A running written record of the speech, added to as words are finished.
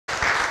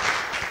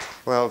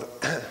Well,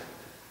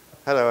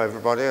 hello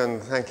everybody,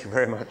 and thank you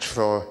very much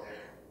for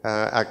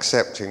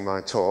accepting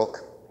my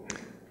talk.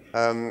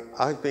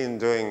 I've been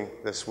doing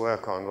this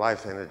work on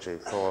life energy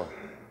for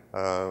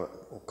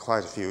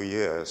quite a few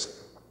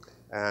years,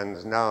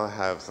 and now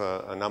have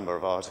a number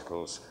of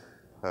articles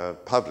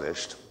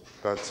published,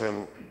 but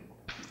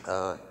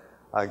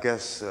I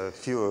guess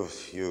few of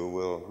you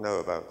will know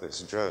about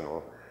this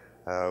journal,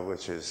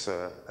 which is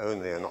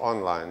only an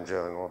online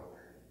journal,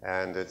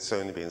 and it's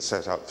only been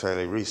set up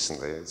fairly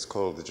recently. It's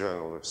called the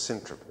Journal of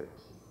Syntropy.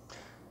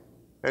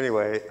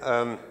 Anyway,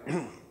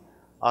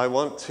 I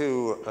want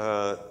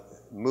to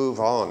move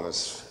on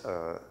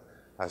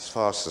as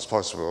fast as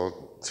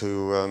possible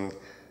to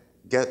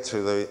get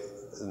to the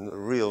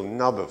real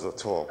nub of the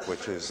talk,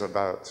 which is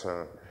about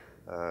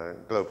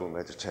global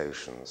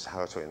meditations,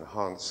 how to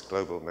enhance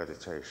global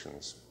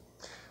meditations.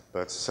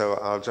 But so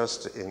I'll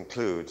just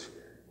include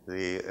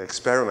the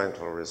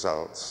experimental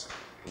results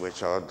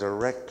which are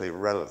directly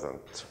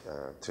relevant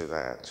to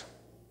that.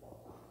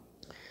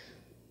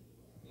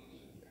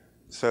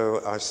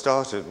 So I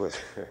started with,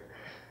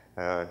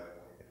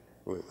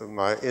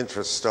 my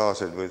interest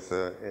started with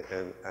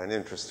an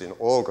interest in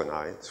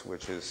Orgonite,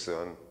 which is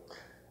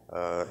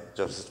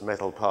just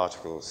metal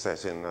particles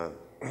set in a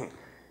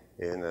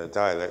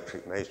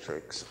dielectric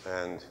matrix,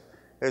 and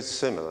it's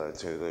similar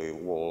to the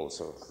walls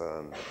of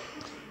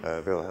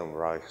Wilhelm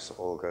Reich's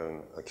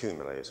Orgone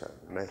accumulator,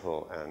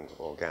 metal and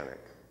organic.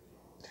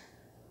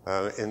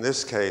 In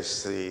this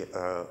case, the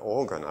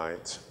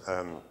Orgonite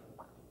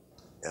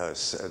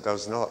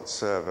does not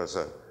serve as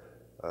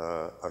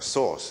a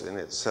source in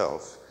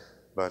itself,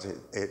 but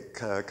it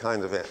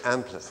kind of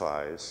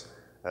amplifies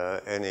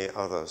any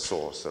other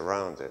source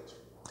around it.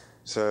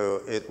 So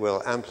it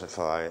will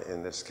amplify,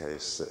 in this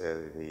case,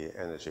 the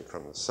energy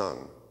from the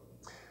sun.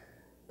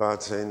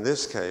 But in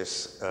this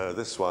case,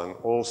 this one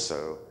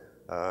also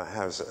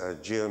has a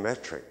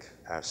geometric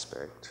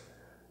aspect,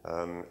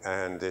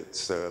 and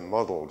it's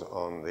modeled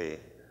on the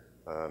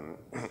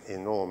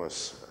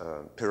enormous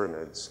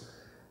pyramids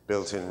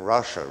built in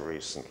Russia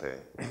recently,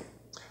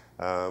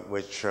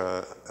 which,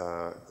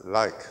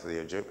 like the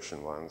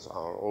Egyptian ones,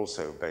 are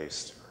also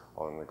based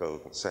on the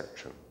golden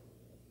section.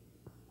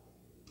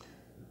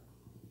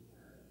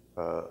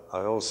 I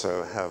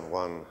also have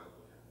one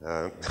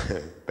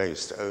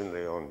based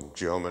only on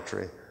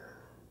geometry.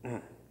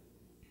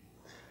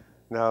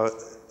 Now,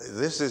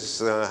 this is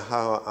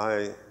how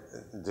I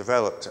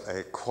developed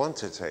a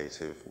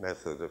quantitative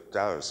method of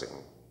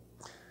dowsing.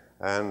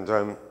 And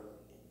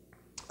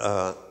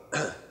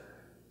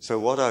so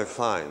what I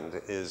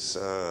find is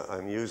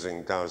I'm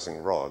using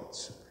dowsing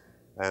rods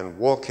and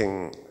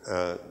walking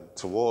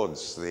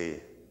towards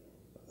the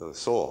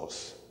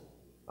source.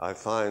 I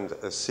find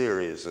a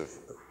series of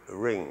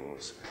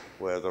rings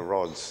where the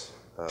rods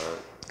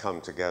come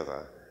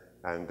together,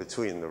 and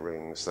between the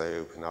rings they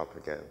open up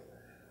again.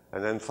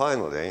 And then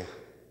finally,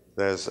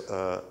 there's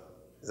a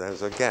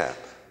gap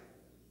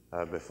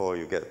before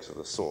you get to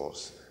the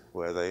source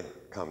where they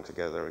come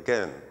together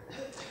again.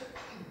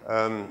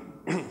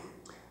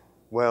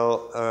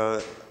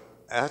 Well,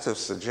 at a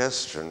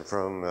suggestion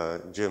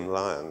from Jim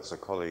Lyons, a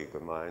colleague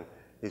of mine,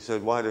 he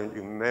said, why don't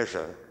you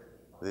measure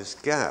this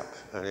gap,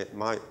 and it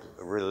might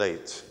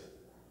relate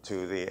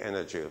to the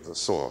energy of the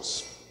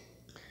source.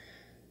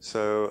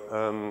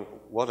 So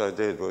what I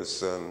did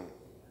was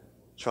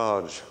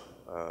charge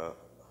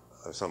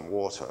some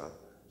water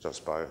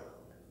just by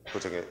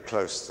putting it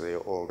close to the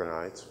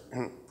Orgonite,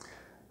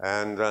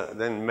 and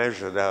then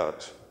measured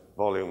out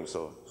volumes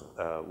of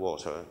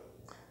water,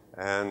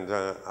 and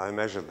I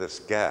measured this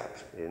gap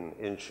in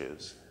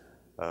inches,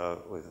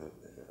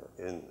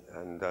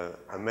 and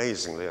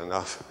amazingly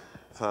enough,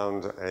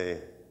 found a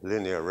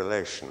linear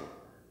relation.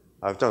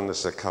 I've done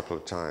this a couple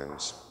of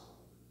times.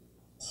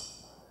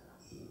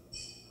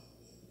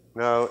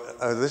 Now,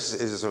 this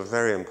is a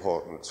very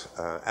important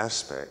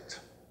aspect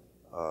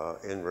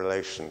in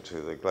relation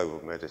to the global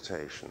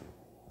meditation.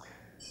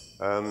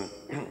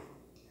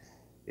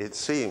 It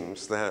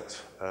seems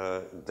that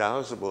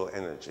dowsable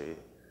energy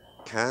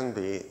can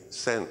be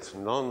sent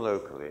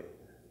non-locally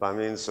by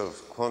means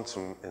of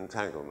quantum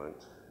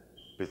entanglement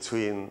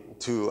between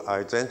two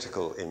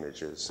identical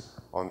images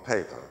on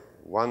paper,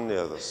 one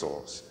near the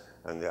source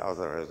and the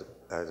other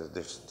at a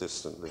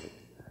distant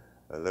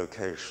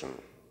location.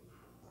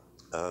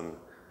 And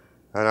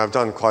I've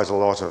done quite a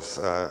lot of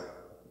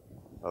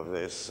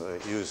this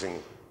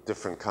using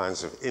different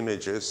kinds of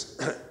images.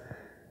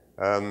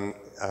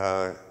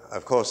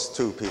 Of course,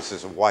 two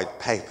pieces of white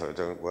paper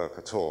don't work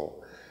at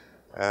all.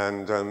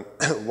 And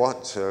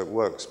what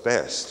works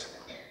best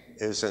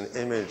is an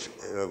image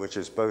which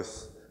is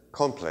both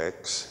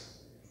complex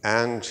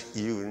and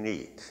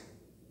unique.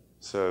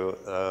 So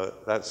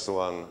that's the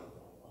one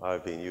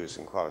I've been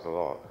using quite a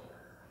lot,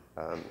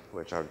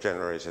 which I've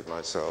generated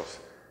myself.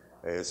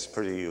 It's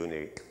pretty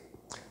unique.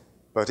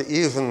 But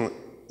even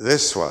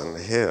this one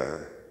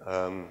here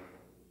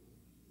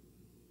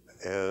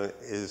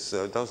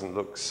doesn't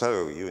look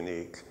so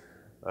unique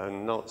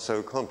and not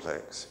so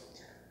complex.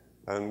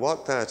 And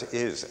what that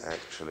is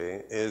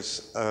actually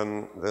is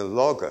the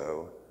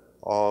logo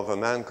of a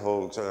man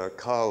called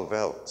Carl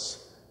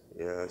Welz,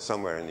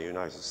 somewhere in the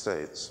United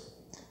States.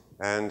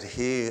 And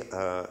he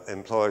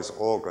employs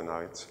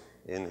Orgonite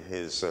in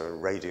his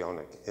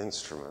radionic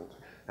instrument,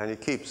 and he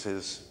keeps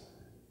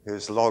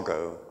his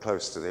logo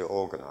close to the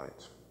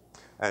Orgonite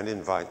and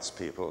invites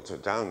people to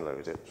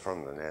download it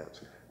from the net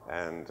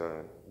and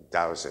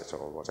dowse it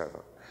or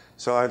whatever.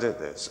 So I did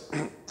this,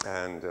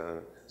 and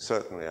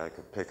certainly I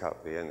could pick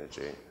up the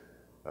energy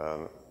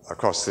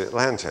across the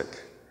Atlantic.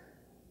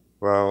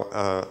 Well,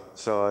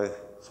 so I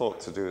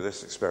thought to do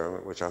this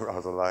experiment, which I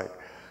rather like.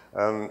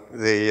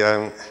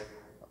 The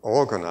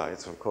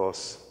Orgonite, of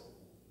course,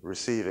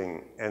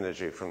 receiving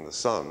energy from the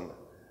sun,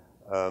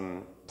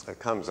 it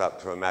comes up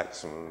to a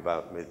maximum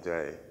about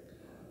midday.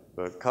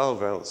 But Carl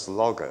Welz's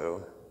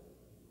logo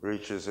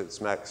reaches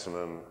its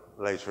maximum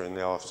later in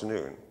the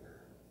afternoon,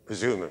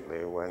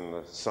 presumably when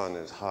the sun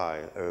is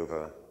high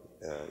over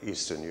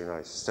eastern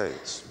United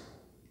States.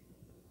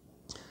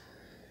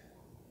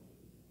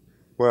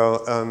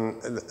 Well,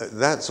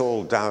 that's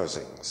all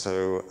dowsing,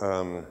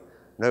 so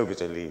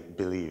nobody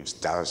believes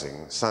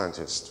dowsing.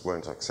 Scientists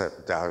won't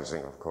accept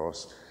dowsing, of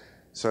course.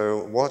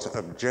 So what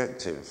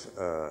objective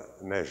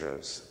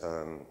measures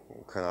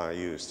can I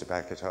use to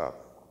back it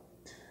up?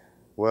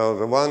 Well,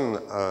 the one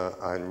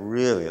I'd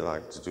really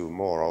like to do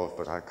more of,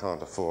 but I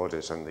can't afford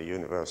it, and the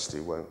university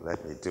won't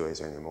let me do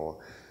it anymore,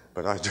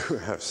 but I do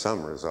have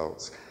some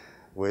results,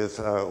 with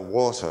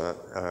water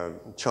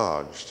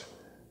charged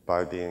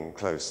by being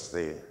close to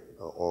the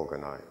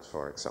Orgonite,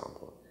 for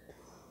example.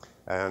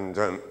 And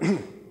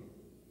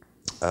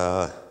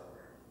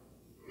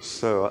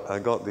so I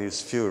got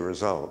these few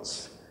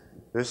results.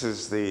 This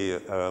is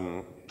the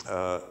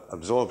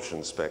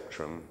absorption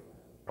spectrum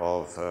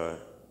of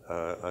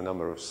a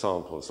number of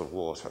samples of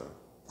water.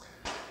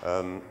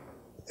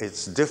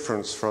 It's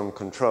difference from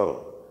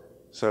control.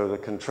 So the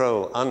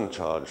control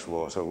uncharged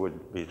water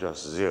would be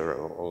just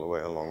 0 all the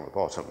way along the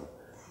bottom.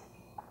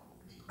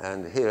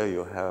 And here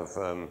you have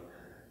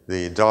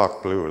the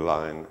dark blue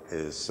line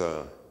is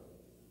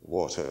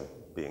water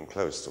being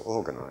close to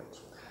Orgonite.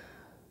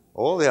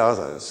 All the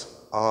others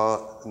are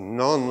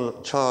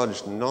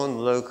charged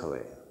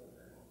non-locally,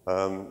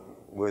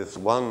 with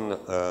one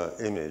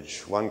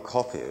image, one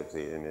copy of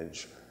the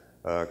image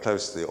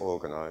close to the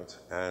Orgonite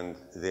and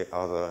the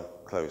other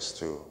close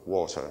to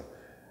water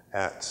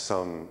at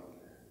some,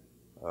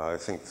 I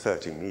think,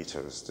 30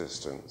 meters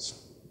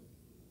distance.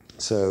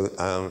 So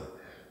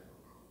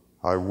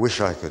I wish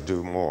I could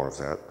do more of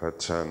that,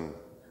 but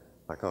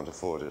I can't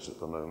afford it at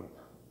the moment.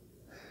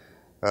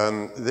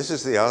 This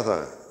is the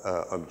other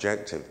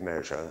objective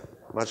measure,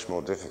 much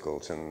more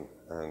difficult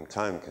and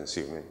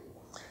time-consuming,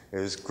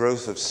 is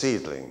growth of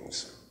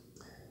seedlings.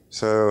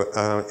 So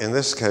in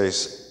this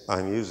case,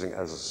 I'm using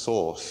as a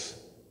source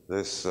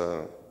this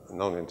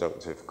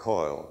non-inductive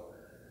coil,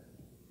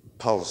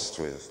 pulsed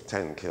with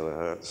 10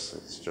 kilohertz.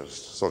 It's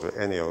just sort of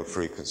any old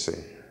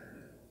frequency.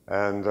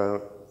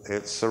 And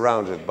it's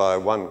surrounded by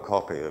one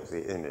copy of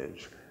the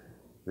image.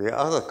 The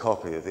other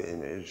copy of the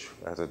image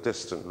at a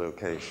distant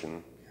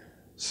location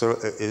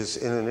is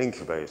in an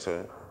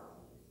incubator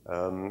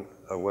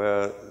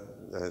where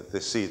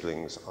the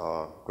seedlings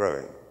are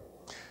growing.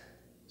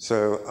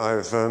 So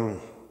I've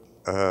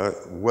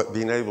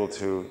been able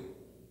to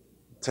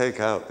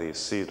take out these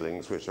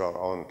seedlings, which are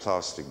on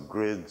plastic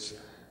grids,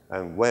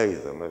 and weigh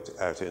them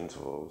at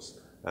intervals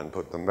and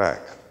put them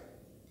back.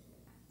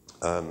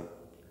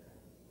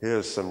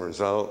 Here's some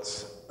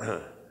results.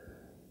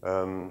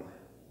 Got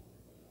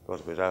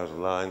a bit out of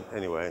line.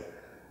 Anyway,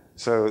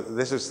 so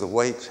this is the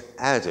weight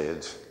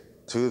added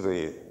to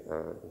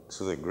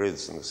the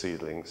grids and the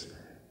seedlings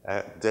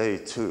at day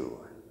 2.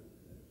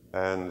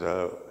 And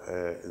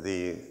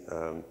the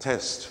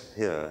test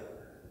here,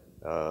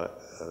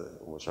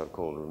 which I've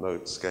called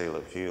remote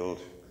scalar field,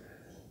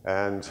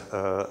 and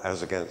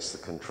as against the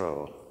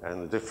control.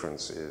 And the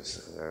difference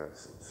is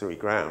 3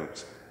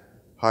 grams,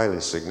 highly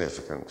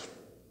significant.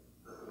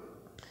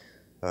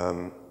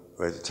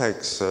 It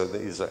takes,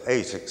 these are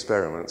 8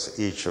 experiments,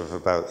 each of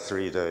about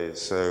 3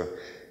 days, so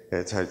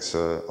it takes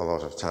a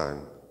lot of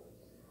time.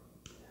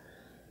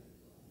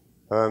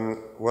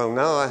 Well,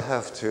 now I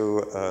have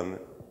to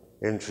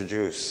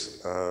introduce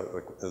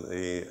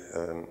the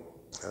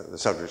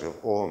subject of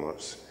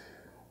Ormus.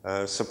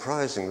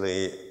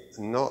 Surprisingly,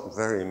 not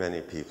very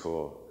many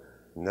people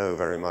know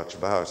very much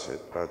about it,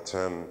 but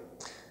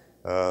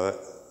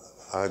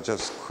I'll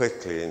just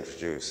quickly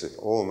introduce it.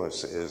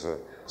 Ormus is a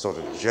sort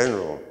of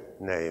general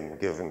name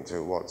given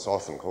to what's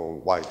often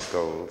called white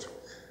gold.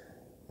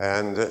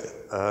 And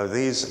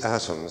these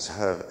atoms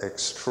have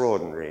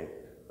extraordinary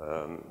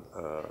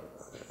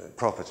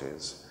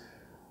properties.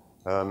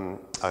 I'm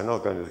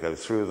not going to go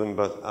through them,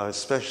 but I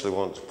especially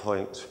want to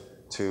point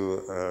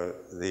to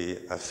the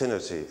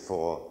affinity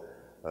for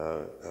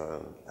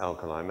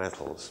alkali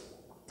metals.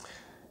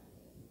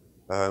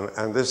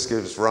 And this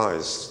gives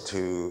rise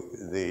to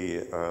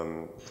the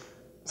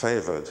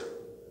favored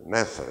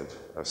method,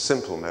 a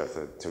simple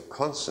method to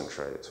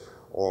concentrate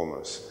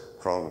Ormus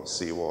from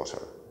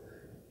seawater.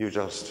 You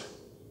just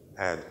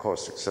add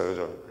caustic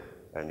soda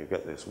and you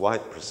get this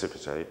white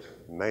precipitate,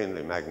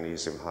 mainly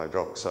magnesium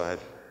hydroxide.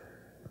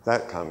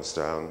 That comes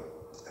down,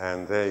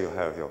 and there you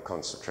have your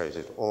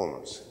concentrated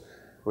Ormus,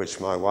 which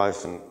my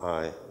wife and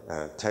I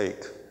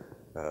take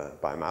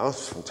by mouth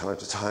from time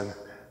to time,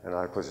 and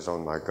I put it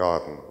on my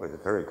garden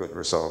with very good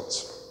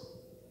results.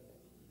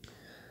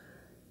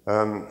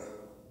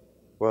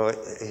 Well,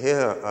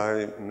 here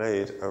I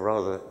made a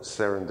rather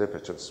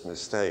serendipitous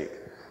mistake.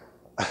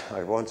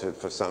 I wanted,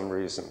 for some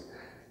reason,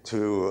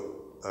 to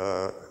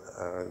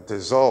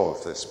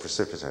dissolve this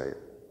precipitate.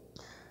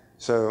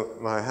 So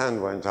my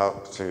hand went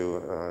up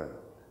to,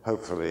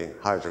 hopefully,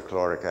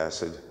 hydrochloric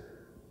acid.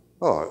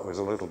 Oh, it was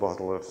a little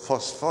bottle of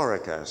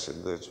phosphoric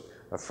acid that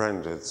a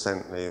friend had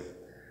sent me.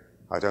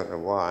 I don't know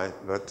why,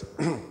 but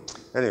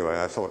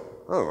anyway, I thought,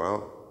 oh,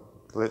 well,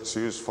 let's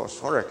use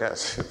phosphoric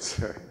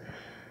acid.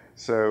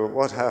 So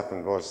what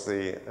happened was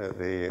the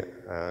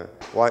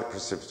white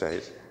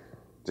precipitate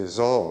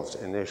dissolved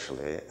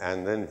initially,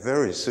 and then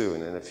very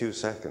soon, in a few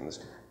seconds,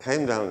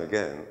 came down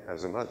again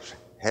as a much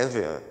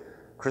heavier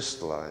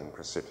crystalline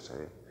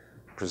precipitate,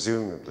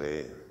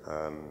 presumably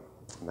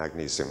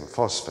magnesium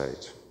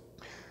phosphate.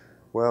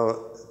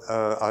 Well,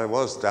 I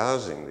was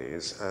dowsing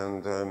these,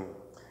 and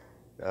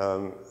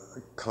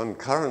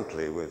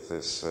concurrently with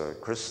this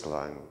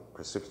crystalline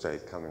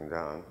precipitate coming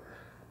down,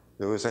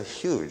 there was a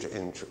huge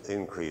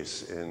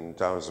increase in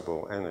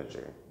dowsable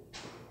energy.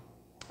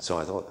 So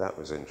I thought that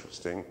was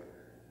interesting.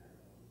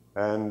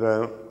 And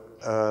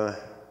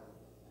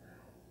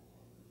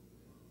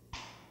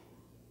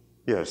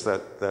yes,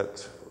 that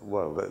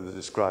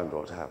described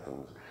what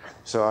happened.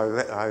 So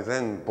I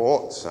then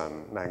bought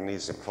some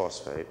magnesium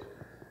phosphate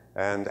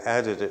and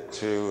added it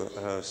to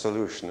a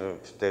solution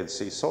of Dead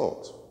Sea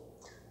salt.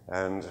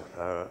 And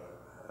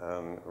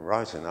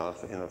right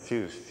enough, in a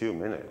few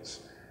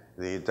minutes,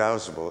 the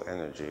dowsable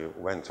energy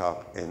went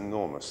up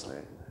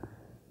enormously.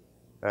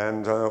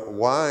 And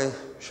why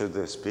should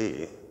this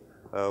be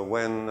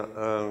when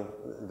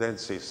Dead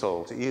Sea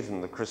salt,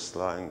 even the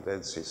crystalline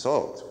Dead Sea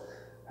salt,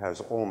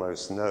 has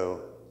almost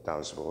no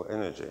dowsable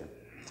energy?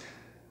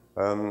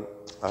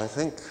 I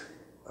think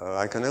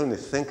I can only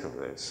think of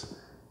this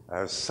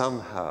as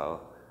somehow,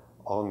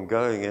 on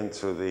going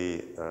into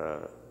the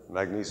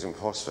magnesium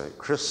phosphate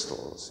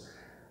crystals,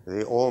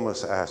 the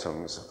Ormus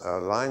atoms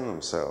align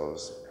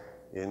themselves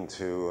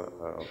into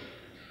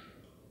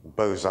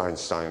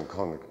Bose-Einstein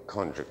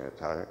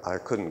conjugate. I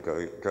couldn't go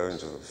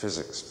into the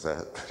physics of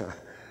that,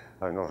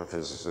 but I'm not a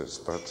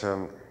physicist, but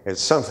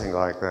it's something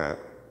like that.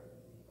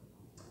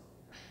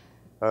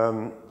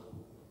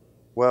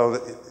 Well,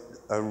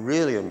 a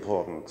really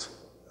important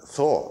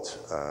thought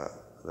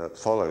that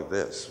followed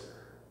this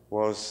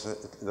was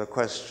the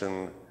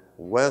question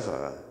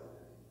whether,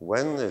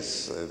 when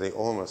the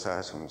Ormus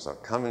atoms are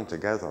coming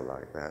together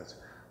like that,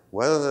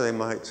 whether they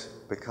might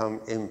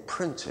become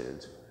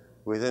imprinted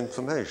with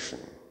information.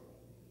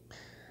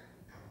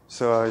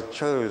 So I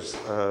chose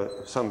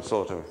some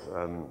sort of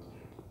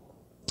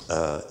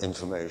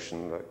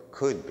information that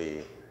could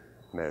be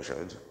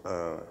measured,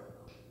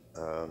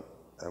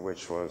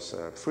 which was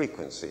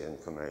frequency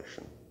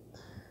information.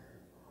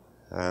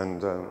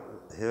 And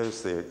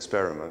here's the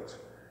experiment.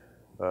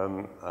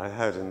 I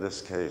had, in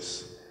this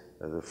case,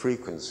 the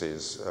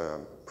frequencies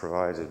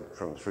provided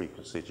from the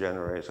frequency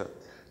generator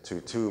to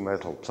 2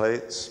 metal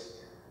plates,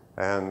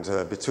 and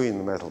between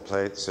the metal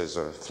plates is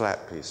a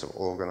flat piece of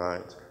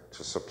orgonite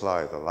to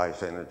supply the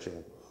life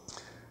energy.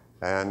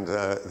 And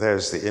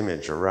there's the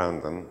image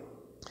around them.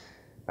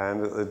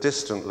 And at the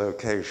distant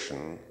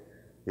location,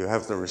 you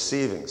have the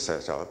receiving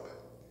setup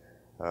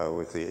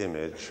with the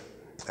image,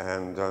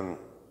 and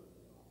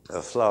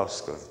a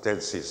flask of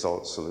Dead Sea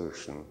salt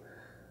solution.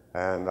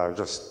 And I've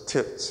just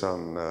tipped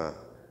some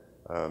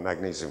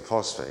magnesium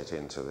phosphate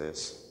into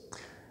this.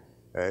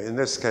 In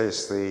this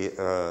case, the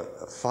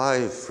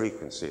 5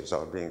 frequencies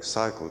are being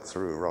cycled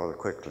through rather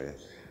quickly,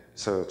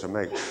 so to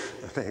make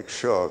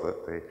sure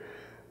that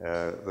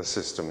the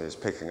system is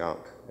picking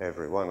up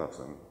every one of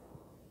them.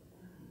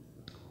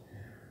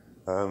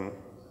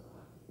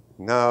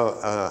 Now,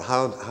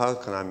 how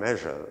can I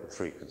measure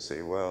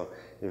frequency? Well,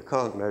 you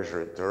can't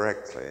measure it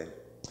directly.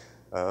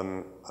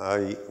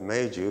 I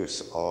made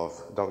use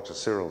of Dr.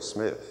 Cyril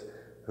Smith,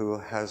 who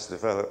has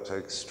developed an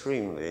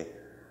extremely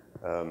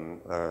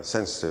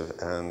sensitive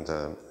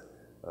and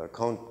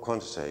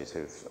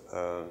quantitative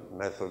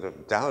method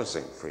of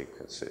dowsing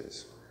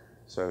frequencies.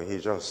 So he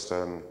just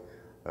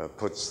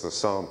puts the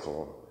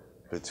sample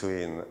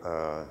between,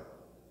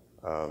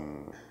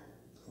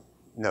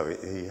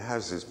 he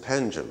has his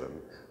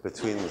pendulum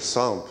between the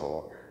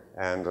sample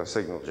and a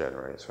signal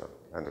generator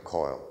and a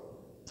coil.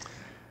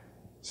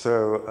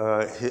 So,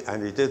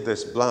 and he did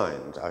this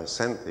blind. I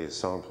sent these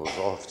samples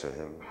off to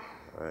him.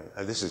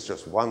 And this is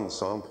just one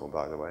sample,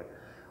 by the way.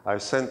 I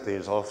sent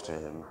these off to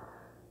him,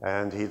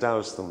 and he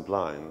dowsed them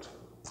blind.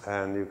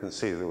 And you can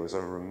see there was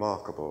a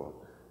remarkable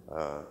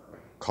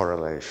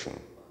correlation.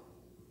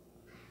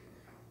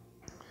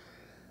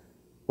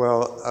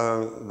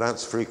 Well,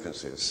 that's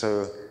frequencies.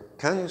 So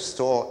can you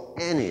store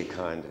any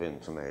kind of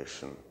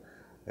information,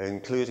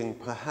 including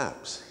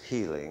perhaps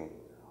healing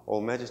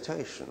or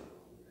meditation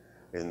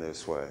in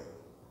this way?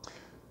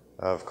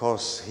 Of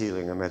course,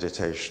 healing and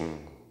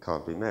meditation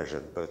can't be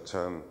measured, but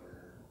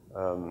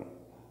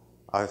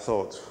I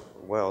thought,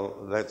 well,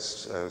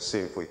 let's see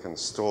if we can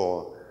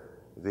store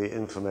the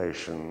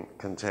information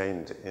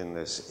contained in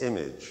this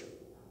image.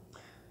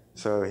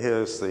 So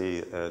here's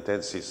the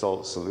Dead Sea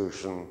salt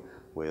solution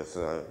with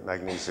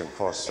magnesium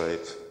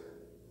phosphate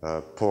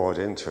poured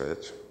into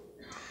it.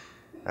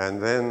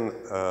 And then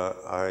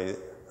I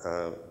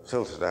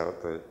filtered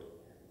out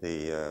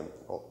the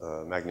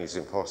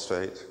magnesium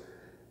phosphate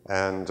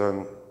and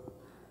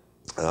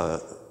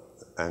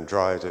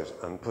dried it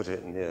and put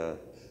it near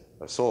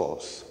a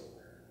source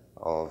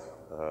of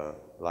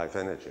life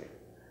energy.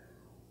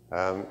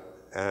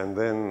 And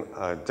then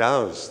I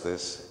doused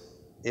this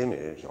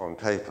image on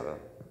paper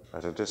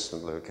at a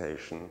distant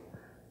location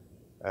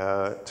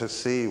to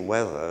see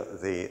whether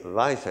the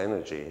life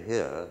energy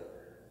here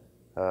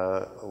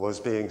was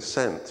being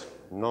sent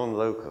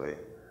non-locally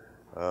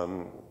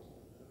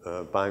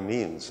by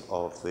means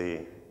of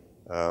the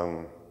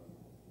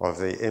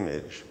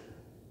image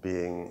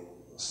being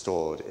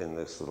stored in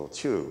this little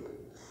tube.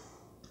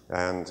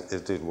 And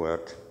it did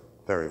work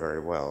very, very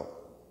well.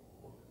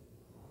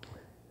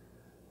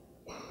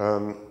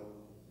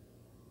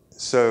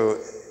 So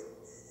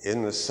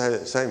in the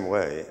same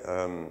way,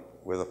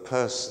 with a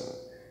person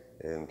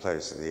in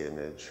place of the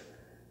image,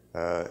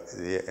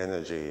 the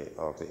energy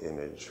of the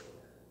image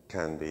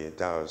can be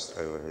doused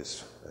over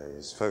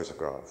his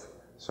photograph.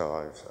 So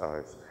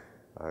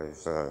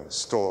I've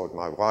stored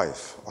my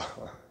wife,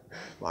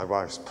 my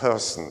wife's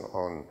person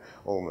on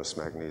Ormus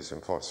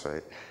magnesium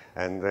phosphate,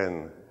 and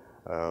then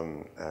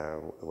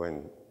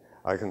when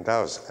I can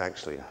douse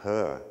actually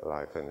her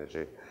life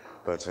energy,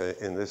 but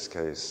in this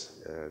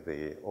case,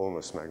 the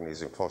Ormus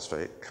magnesium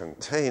phosphate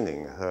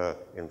containing her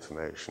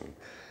information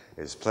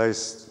is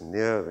placed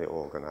near the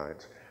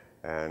orgonite,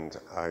 and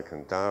I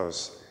can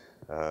douse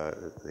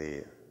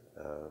the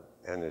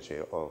energy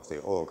of the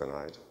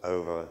orgonite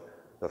over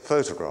the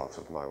photograph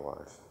of my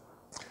wife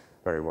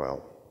very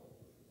well.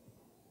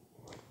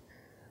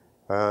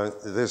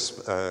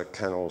 This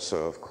can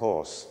also, of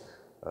course,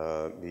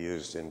 be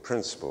used in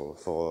principle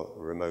for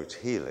remote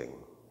healing.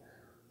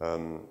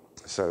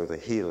 So the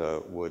healer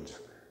would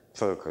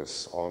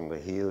focus on the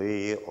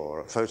healee or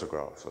a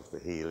photograph of the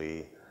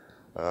healee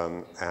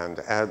and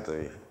add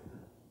the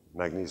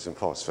magnesium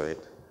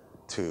phosphate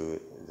to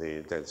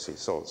the Dead Sea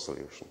salt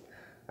solution.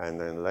 And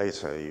then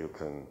later you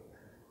can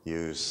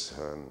use,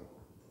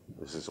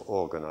 this is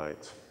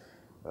orgonite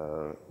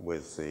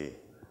with the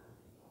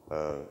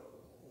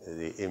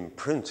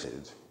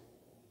imprinted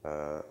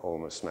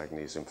Ormus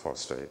magnesium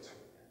phosphate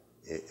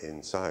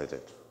inside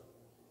it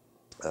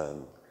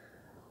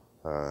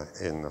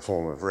in the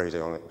form of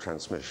radionic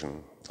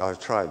transmission. I've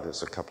tried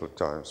this a couple of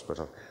times, but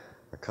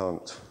I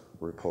can't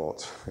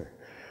report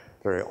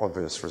very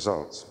obvious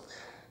results.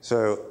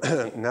 So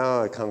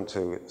now I come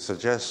to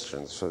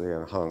suggestions for the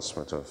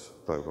enhancement of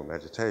global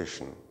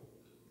meditation.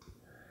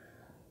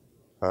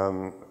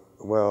 Of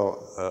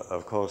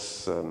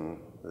course,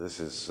 this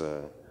is,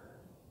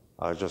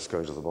 I'll just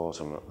go to the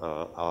bottom.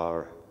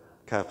 Our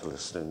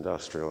capitalist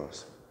industrial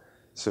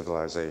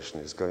civilization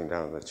is going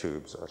down the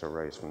tubes at a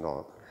rate of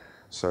knot.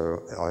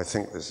 So I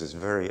think this is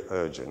very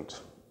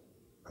urgent.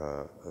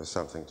 There's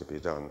something to be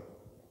done.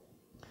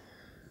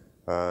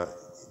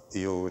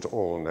 You would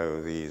all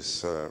know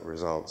these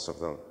results of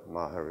the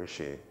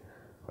Maharishi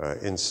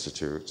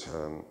Institute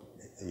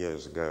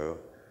years ago.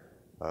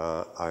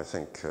 I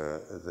think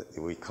that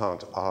we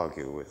can't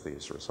argue with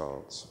these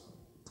results.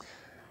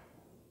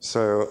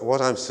 So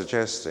what I'm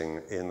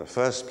suggesting in the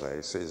first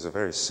place is a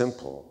very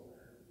simple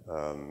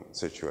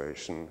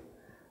situation,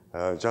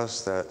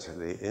 just that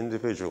the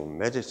individual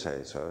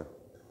meditator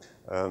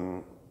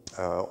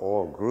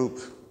or group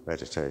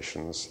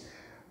meditations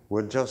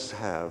would just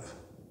have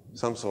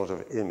some sort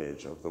of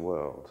image of the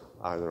world,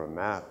 either a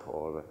map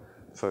or the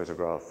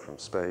photograph from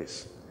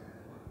space.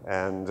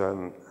 And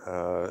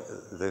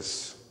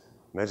this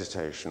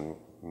meditation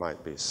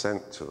might be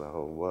sent to the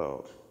whole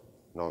world,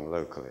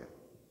 non-locally.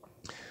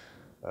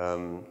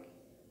 And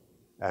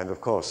of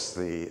course,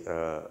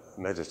 the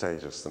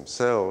meditators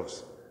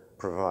themselves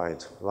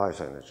provide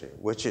life energy,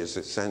 which is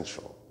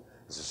essential.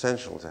 It's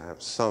essential to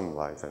have some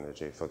life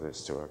energy for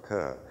this to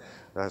occur.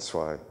 That's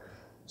why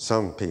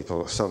some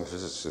people, some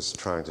physicists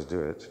trying to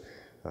do it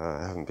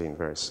haven't been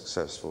very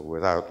successful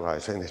without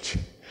life energy.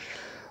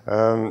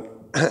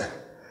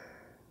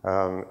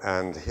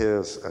 And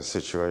here's a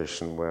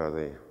situation where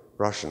the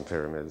Russian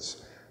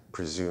pyramids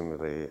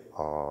presumably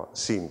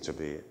seem to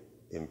be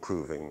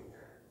improving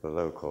the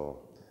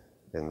local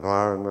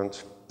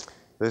environment.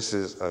 This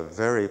is a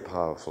very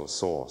powerful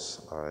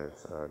source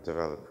I've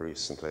developed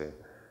recently,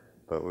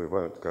 but we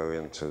won't go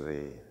into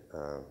the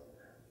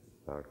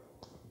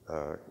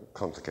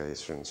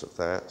complications of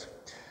that.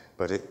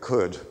 But it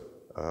could,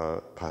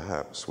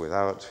 perhaps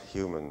without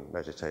human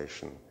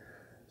meditation,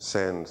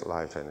 send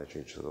life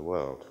energy to the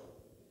world.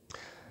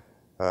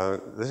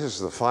 This is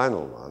the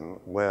final one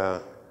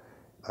where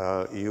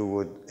you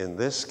would, in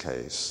this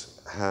case,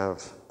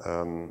 have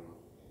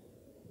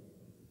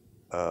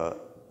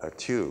a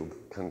tube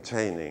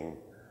containing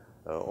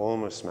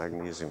Ormus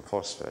magnesium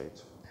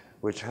phosphate,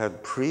 which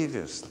had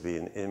previously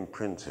been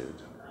imprinted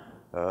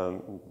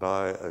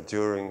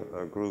during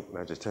a group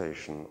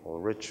meditation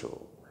or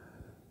ritual,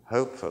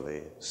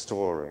 hopefully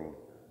storing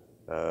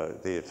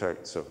the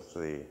effects of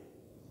the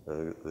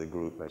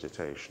group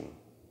meditation.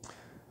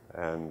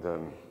 And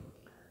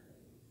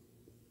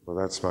well,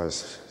 that's my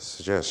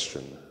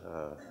suggestion.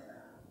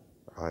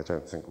 I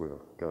don't think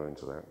we'll go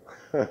into that.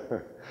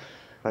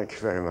 Thank you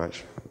very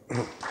much.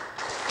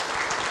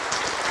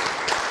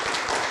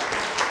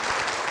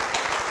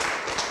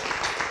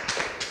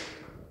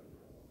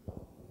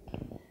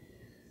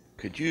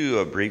 Could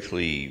you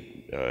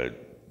briefly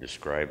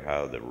describe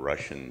how the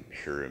Russian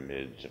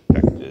pyramids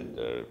affected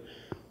the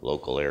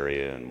local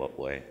area, in what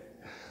way?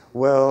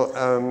 Well,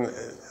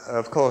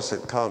 of course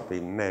it can't be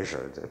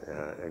measured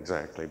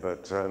exactly,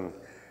 but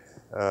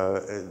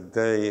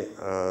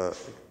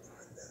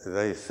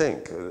they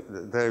think,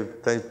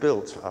 they've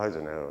built, I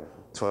don't know,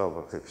 12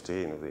 or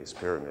 15 of these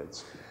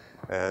pyramids,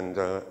 and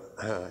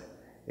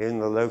in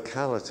the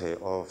locality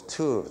of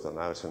 2 of them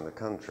out in the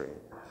country,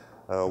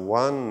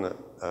 one,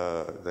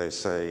 they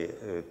say,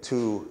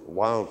 2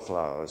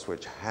 wildflowers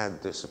which had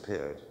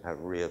disappeared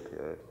have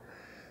reappeared,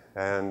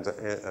 and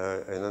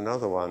in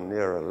another one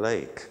near a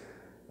lake,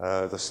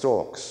 the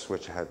storks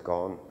which had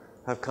gone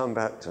have come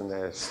back to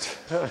nest.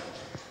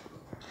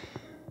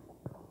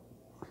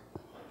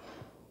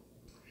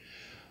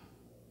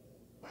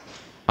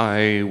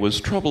 I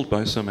was troubled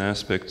by some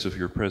aspects of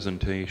your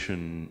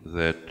presentation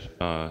that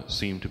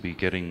seem to be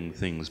getting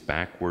things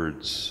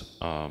backwards.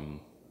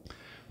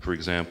 For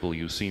example,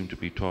 you seem to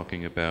be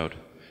talking about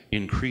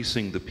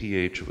increasing the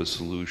pH of a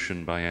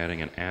solution by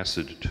adding an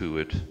acid to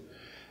it,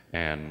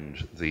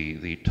 and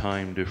the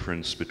time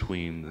difference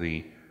between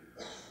the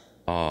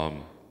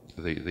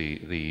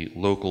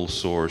local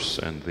source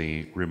and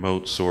the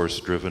remote source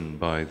driven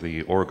by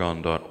the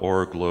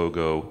Orgone.org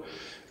logo.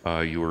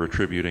 You were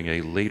attributing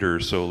a later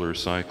solar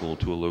cycle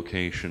to a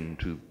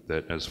location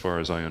that, as far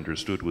as I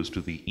understood, was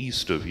to the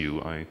east of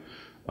you. I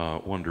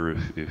wonder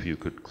if you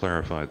could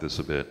clarify this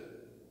a bit.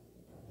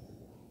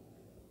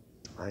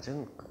 I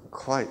didn't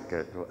quite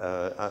get,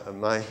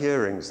 my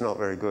hearing's not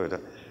very good.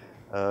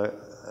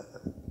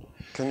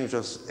 Can you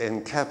just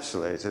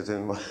encapsulate it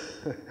in what?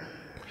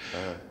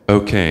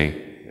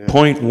 Okay. Yeah.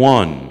 Point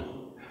 1,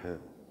 yeah.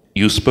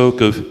 You spoke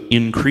of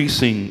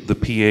increasing the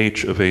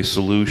pH of a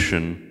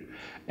solution,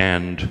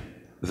 and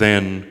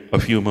then a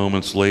few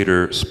moments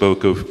later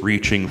spoke of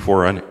reaching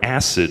for an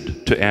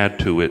acid to add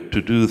to it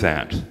to do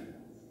that.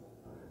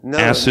 No,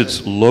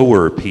 Acids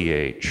lower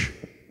pH.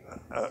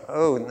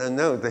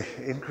 No, the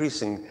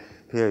increasing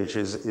pH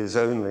is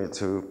only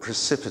to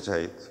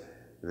precipitate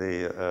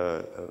the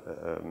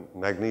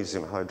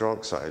magnesium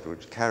hydroxide,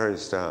 which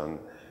carries down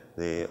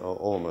the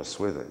Ormus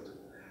with it.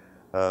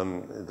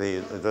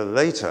 The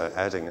later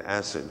adding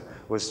acid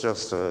was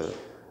just a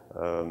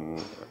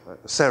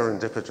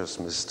serendipitous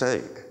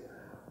mistake.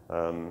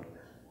 You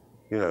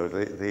know,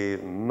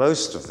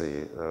 most of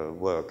the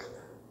work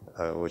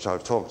which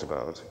I've talked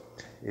about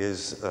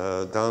is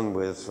done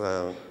with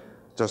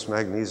just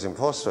magnesium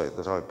phosphate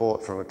that I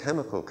bought from a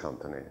chemical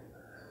company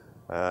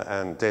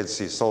and Dead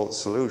Sea salt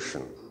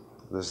solution.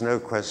 There's no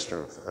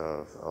question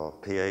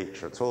of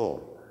pH at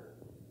all.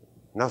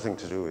 Nothing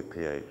to do with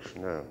pH,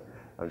 no.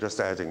 I'm just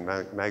adding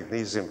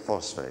magnesium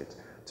phosphate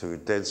to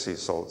Dead Sea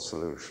salt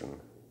solution.